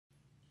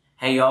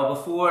Hey y'all,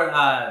 before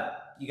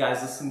you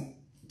guys listen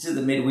to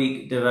the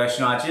midweek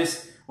devotional, I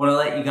just want to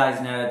let you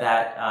guys know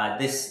that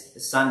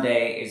this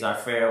Sunday is our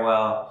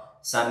farewell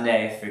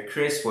Sunday for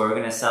Chris, where we're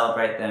going to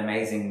celebrate the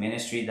amazing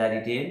ministry that he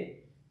did.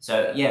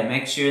 So yeah,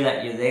 make sure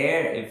that you're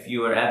there. If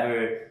you were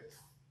ever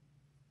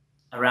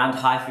around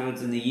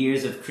Highfields in the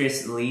years of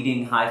Chris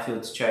leading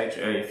Highfields Church,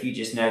 or if you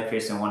just know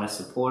Chris and want to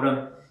support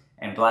him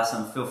and bless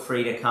him, feel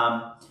free to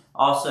come.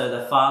 Also,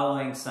 the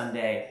following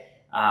Sunday,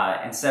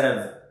 instead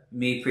of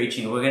me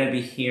preaching, we're going to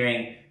be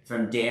hearing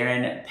from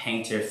Darren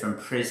Painter from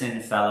Prison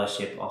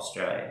Fellowship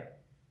Australia.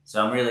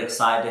 So I'm really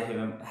excited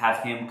to have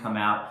him come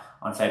out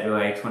on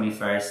February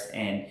 21st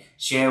and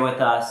share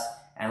with us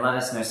and let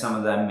us know some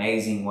of the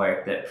amazing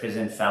work that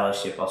Prison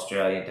Fellowship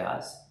Australia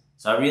does.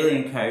 So I really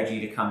encourage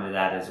you to come to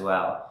that as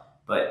well.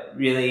 But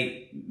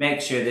really make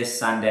sure this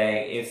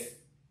Sunday, if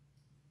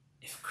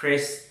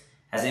Chris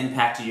has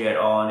impacted you at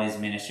all in his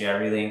ministry, I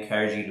really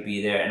encourage you to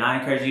be there. And I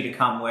encourage you to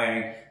come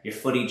wearing your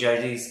footy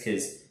jerseys,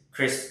 because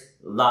Chris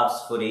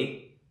loves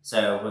footy.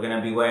 So we're going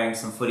to be wearing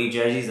some footy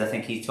jerseys. I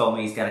think he told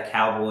me he's got a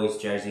Cowboys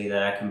jersey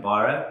that I can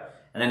borrow.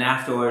 And then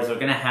afterwards, we're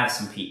going to have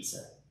some pizza,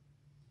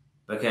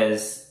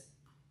 because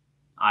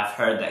I've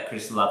heard that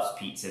Chris loves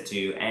pizza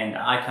too, and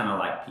I kind of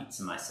like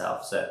pizza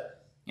myself. So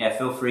yeah,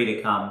 feel free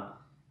to come.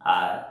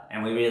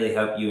 And we really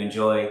hope you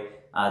enjoy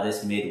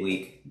this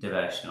midweek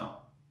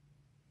devotional.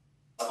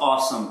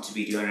 Awesome to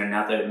be doing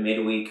another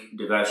midweek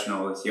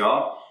devotional with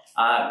y'all.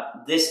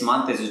 This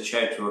month as a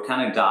church, we're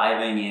kind of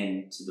diving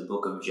into the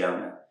book of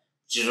Jonah,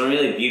 which is a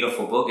really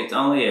beautiful book. It's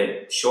only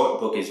a short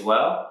book as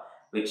well,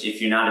 which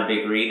if you're not a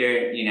big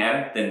reader,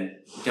 then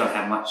you don't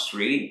have much to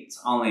read. It's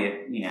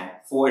only,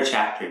 4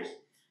 chapters,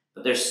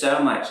 but there's so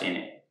much in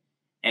it.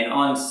 And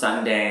on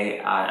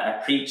Sunday,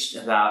 I preached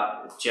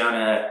about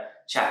Jonah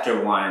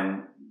Chapter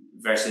 1,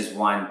 verses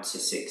 1 to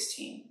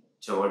 16.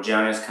 So where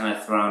Jonah's kind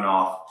of thrown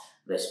off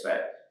this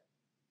boat.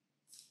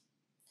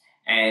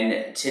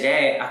 And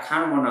today, I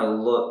kind of want to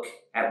look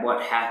at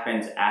what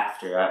happens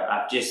after.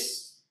 I've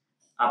just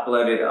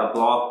uploaded a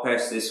blog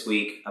post this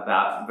week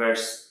about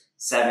verse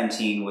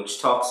 17,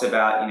 which talks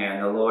about,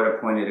 and the Lord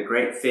appointed a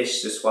great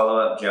fish to swallow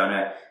up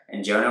Jonah,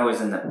 and Jonah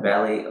was in the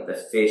belly of the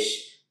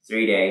fish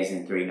 3 days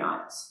and 3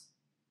 nights.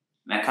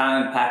 And I kind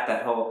of unpacked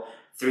that whole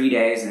 3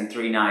 days and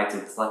 3 nights.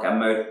 It's like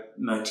a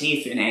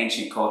motif in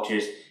ancient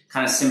cultures,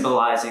 kind of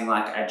symbolizing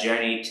like a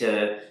journey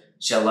to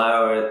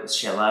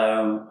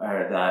Shalom,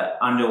 or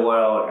the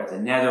underworld, or the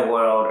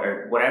netherworld,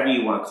 or whatever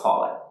you want to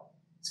call it.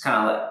 It's kind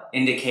of like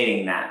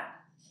indicating that.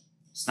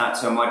 It's not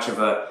so much of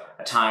a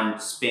time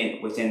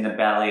spent within the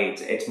belly.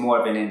 It's more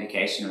of an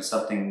indication of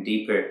something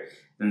deeper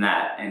than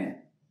that. And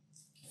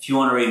if you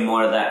want to read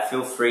more of that,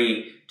 feel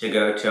free to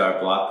go to our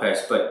blog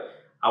post. But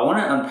I want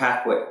to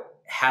unpack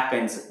what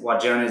happens while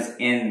Jonah's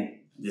in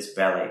this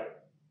belly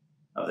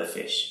of the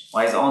fish,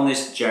 while he's on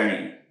this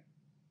journey.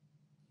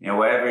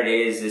 Whatever it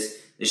is,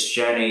 this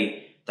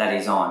journey that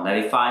he's on,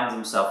 that he finds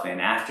himself in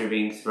after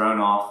being thrown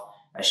off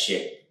a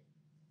ship.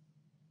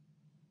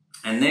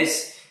 And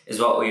this is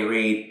what we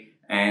read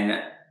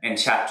in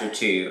chapter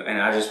 2,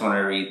 and I just want to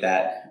read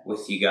that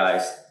with you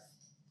guys.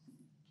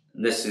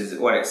 This is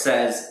what it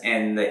says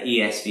in the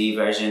ESV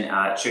version.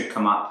 It should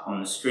come up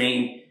on the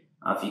screen.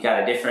 If you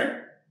got a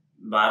different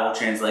Bible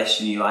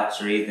translation you like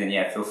to read, then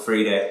yeah, feel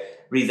free to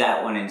read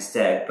that one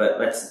instead. But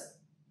let's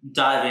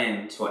dive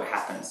into what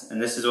happens. And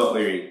this is what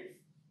we read.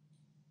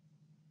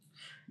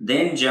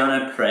 Then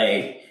Jonah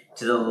prayed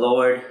to the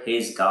Lord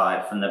his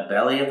God from the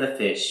belly of the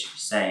fish,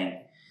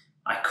 saying,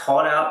 I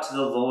called out to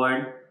the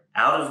Lord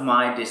out of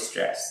my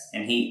distress,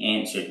 and he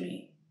answered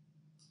me.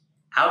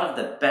 Out of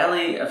the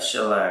belly of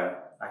Sheol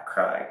I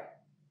cried,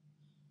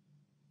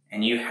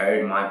 and you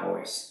heard my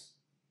voice.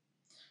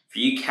 For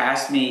you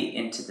cast me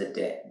into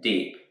the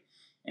deep,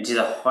 into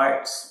the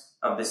hearts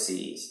of the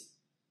seas,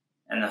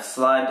 and the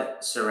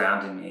flood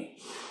surrounded me.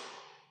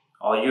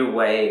 All your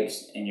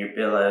waves and your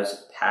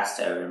billows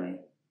passed over me.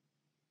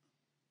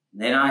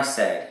 Then I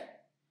said,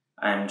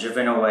 I am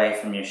driven away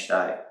from your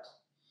sight,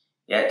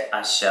 yet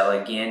I shall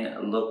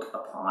again look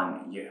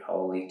upon your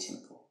holy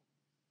temple.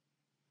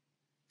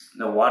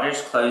 The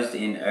waters closed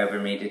in over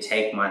me to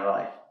take my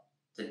life.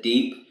 The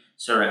deep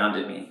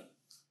surrounded me.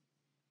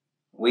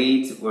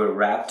 Weeds were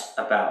wrapped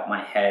about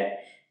my head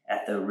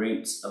at the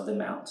roots of the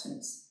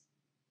mountains.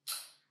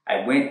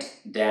 I went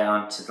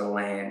down to the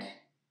land,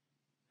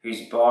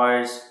 whose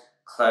bars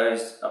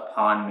closed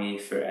upon me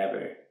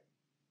forever.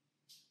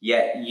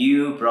 Yet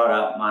you brought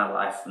up my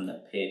life from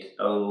the pit,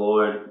 O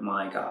Lord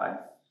my God.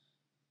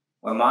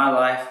 When my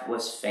life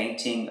was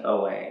fainting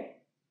away,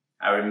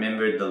 I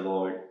remembered the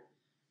Lord,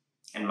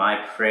 and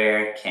my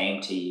prayer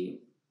came to you,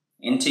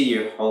 into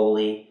your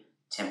holy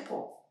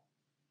temple.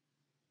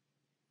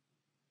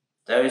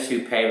 Those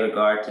who pay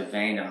regard to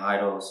vain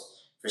idols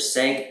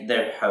forsake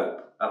their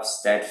hope of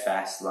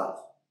steadfast love.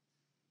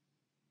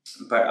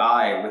 But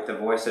I, with the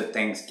voice of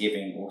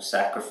thanksgiving, will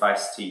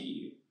sacrifice to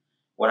you.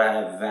 What I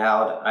have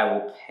vowed I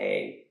will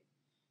pay.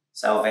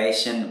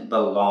 Salvation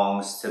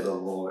belongs to the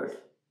Lord.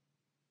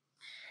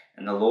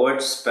 And the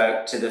Lord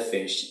spoke to the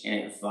fish, and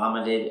it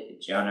vomited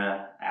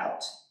Jonah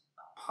out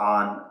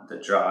upon the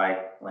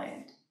dry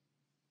land.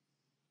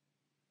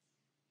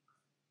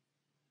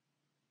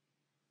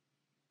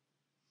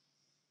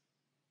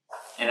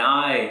 And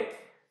I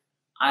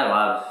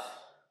love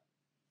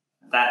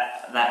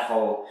that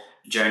whole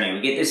journey. We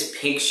get this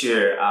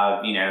picture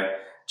of,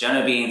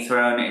 Jonah being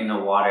thrown in the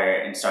water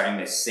and starting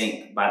to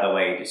sink, by the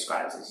way he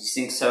describes it. He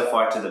sinks so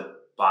far to the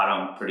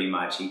bottom, pretty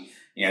much.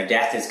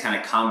 Death has kind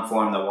of come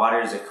for him. The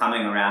waters are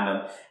coming around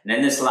him. And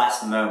in this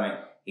last moment,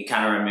 he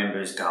kind of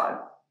remembers God.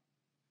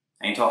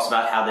 And he talks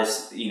about how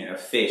this,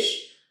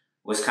 fish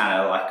was kind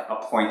of like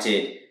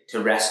appointed to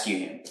rescue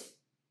him.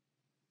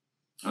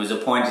 It was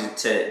appointed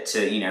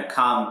to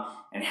come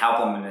and help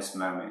him in this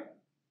moment.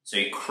 So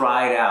he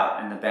cried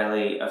out in the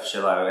belly of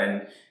Shiloh.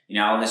 And,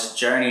 on this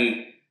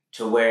journey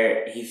to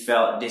where he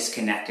felt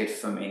disconnected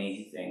from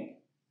anything,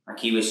 like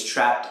he was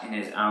trapped in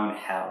his own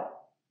hell,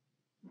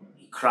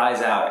 he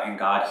cries out and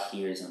God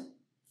hears him.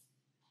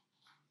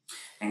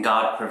 And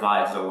God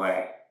provides a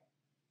way.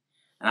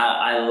 And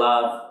I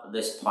love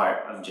this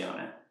part of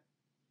Jonah.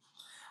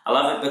 I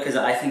love it because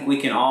I think we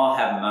can all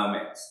have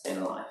moments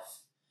in life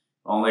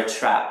when we're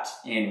trapped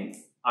in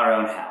our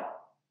own hell.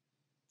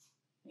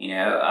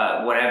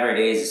 Whatever it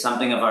is,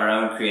 something of our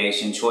own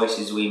creation,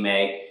 choices we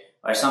make,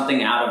 or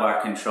something out of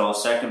our control,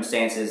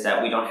 circumstances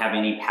that we don't have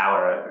any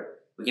power over.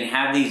 We can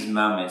have these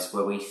moments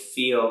where we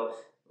feel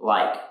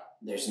like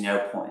there's no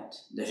point.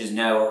 There's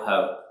no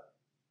hope.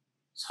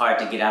 It's hard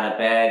to get out of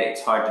bed.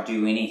 It's hard to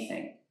do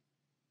anything.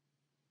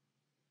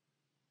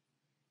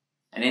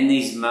 And in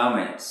these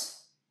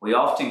moments, we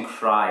often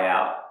cry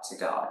out to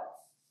God.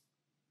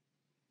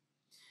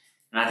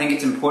 And I think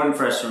it's important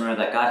for us to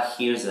remember that God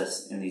hears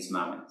us in these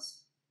moments.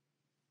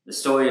 The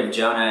story of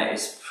Jonah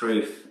is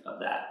proof of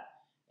that.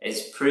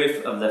 It's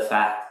proof of the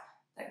fact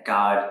that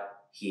God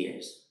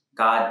hears.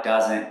 God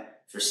doesn't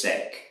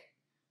forsake.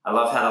 I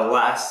love how the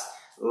last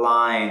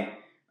line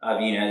of,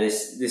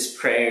 this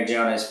prayer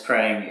Jonah's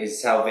praying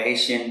is,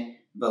 salvation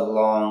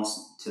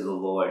belongs to the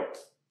Lord.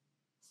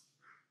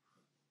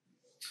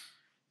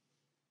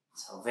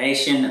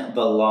 Salvation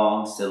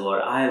belongs to the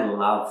Lord. I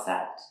love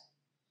that.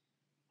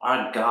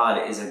 Our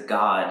God is a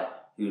God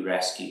who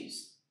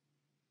rescues.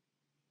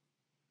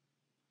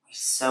 We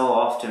so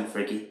often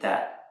forget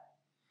that.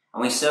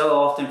 And we so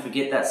often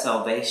forget that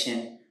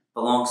salvation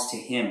belongs to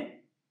Him,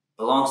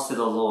 belongs to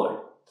the Lord.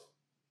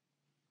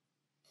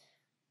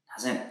 It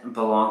doesn't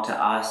belong to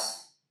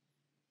us.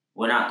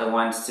 We're not the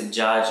ones to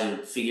judge or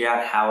figure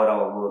out how it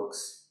all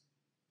looks.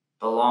 It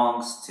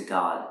belongs to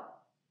God.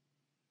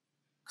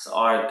 Because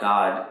our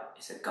God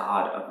is a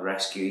God of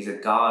rescue. He's a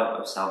God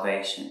of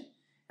salvation.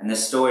 And the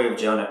story of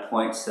Jonah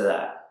points to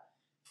that.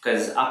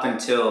 Because up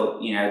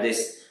until,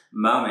 this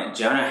moment,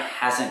 Jonah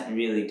hasn't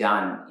really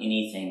done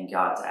anything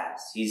God's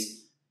asked.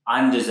 He's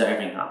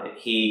undeserving of it.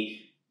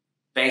 He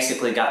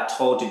basically got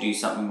told to do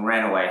something,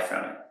 ran away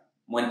from it,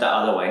 went the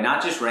other way.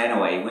 Not just ran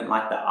away, he went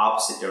like the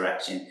opposite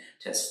direction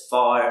to as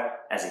far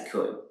as he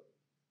could.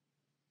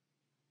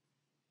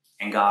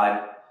 And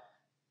God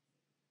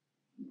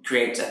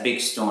creates a big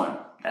storm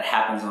that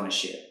happens on a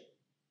ship.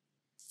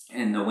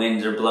 And the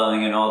winds are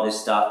blowing and all this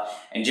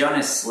stuff. And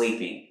Jonah's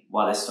sleeping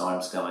while the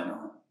storm's going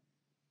on.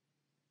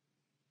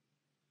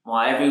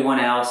 While everyone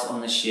else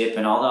on the ship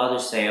and all the other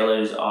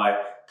sailors are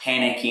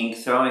panicking,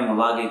 throwing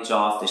luggage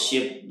off, the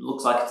ship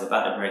looks like it's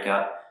about to break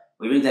up,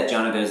 we read that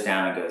Jonah goes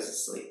down and goes to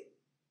sleep.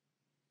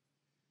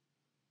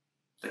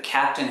 The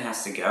captain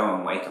has to go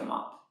and wake him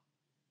up.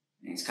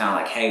 And he's kind of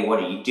like, hey,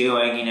 what are you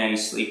doing? You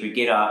sleeper,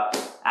 get up,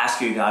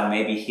 ask your God,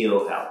 maybe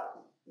he'll help.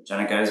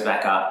 Jonah goes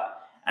back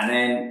up, and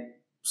then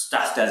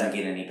stuff doesn't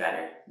get any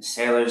better. The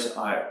sailors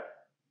are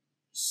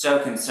so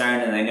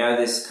concerned, and they know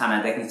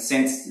they can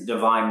sense the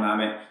divine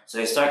moment, so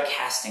they start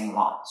casting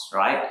lots,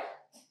 right?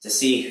 To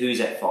see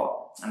who's at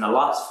fault. And the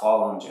lots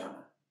fall on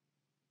Jonah.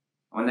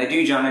 When they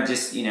do, Jonah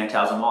just,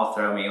 tells them, oh,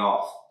 throw me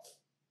off.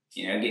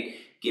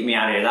 Get me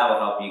out of here. That will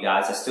help you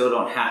guys. I still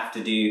don't have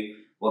to do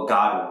what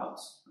God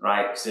wants,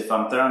 right? Because if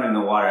I'm thrown in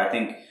the water, I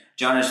think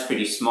Jonah's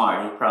pretty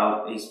smart.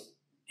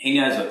 He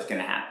knows what's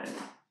going to happen.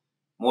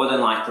 More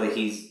than likely,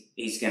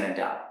 he's going to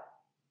die.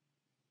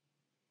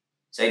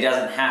 So he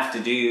doesn't have to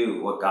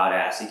do what God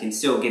asks. He can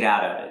still get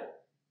out of it.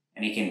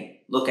 And he can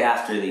look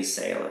after these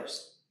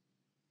sailors.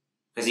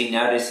 Because he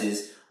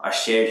notices our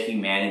shared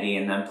humanity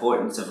and the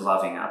importance of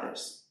loving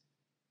others.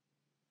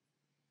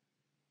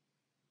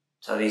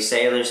 So these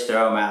sailors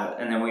throw him out,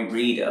 and then we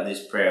read of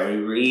this prayer. We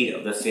read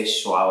of the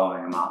fish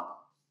swallowing him up.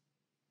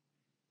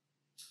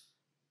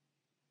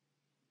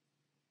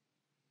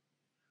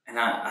 And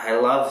I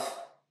love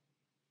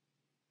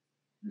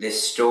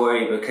this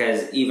story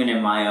because even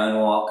in my own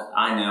walk,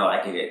 I know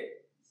I get it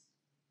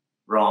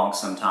wrong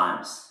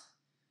sometimes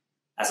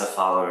as a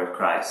follower of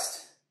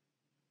Christ.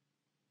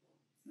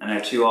 I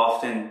know too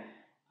often,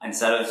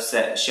 instead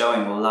of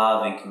showing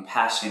love and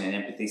compassion and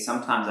empathy,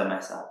 sometimes I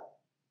mess up.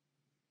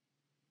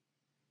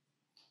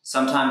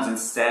 Sometimes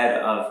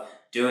instead of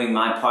doing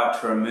my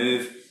part to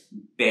remove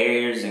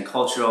barriers and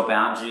cultural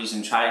boundaries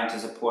and trying to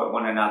support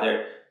one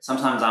another,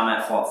 sometimes I'm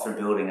at fault for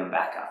building them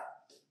back up.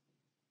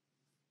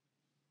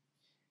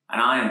 And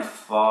I am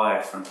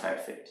far from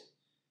perfect.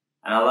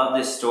 And I love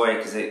this story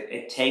because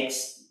it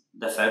takes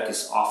the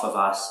focus off of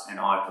us and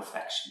our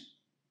perfection.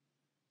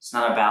 It's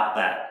not about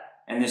that.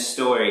 In this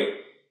story,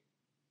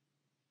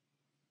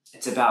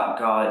 it's about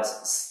God's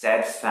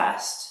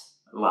steadfast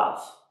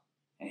love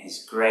and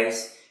His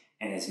grace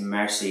and His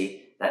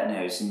mercy that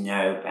knows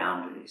no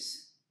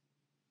boundaries,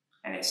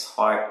 and His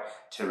heart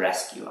to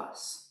rescue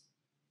us.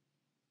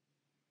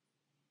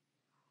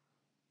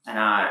 And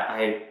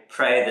I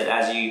pray that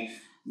as you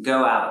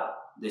go out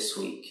this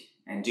week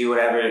and do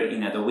whatever,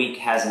 the week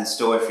has in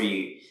store for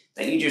you,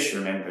 that you just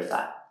remember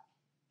that.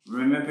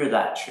 Remember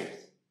that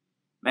truth.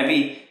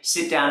 Maybe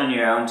sit down in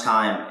your own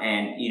time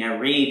and,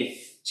 read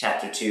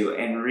chapter 2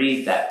 and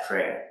read that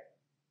prayer.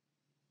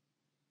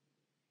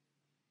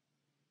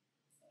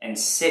 And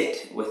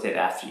sit with it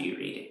after you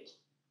read it.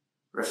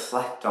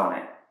 Reflect on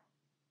it.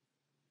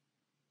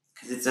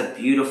 Because it's a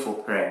beautiful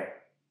prayer.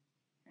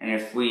 And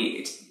if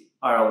we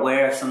are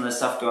aware of some of the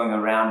stuff going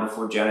around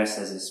before Jonah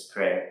says his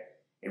prayer,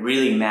 it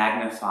really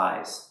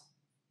magnifies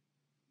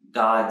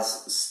God's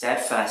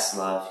steadfast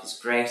love, His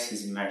grace,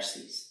 His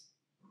mercies,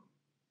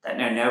 that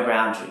know no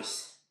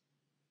boundaries,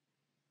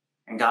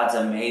 and God's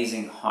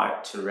amazing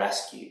heart to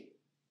rescue,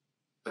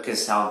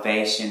 because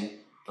salvation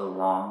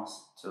belongs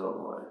to the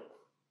Lord.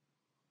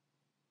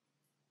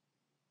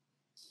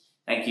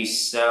 Thank you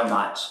so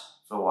much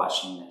for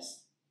watching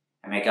this,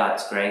 and may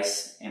God's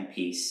grace and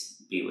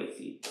peace be with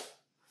you.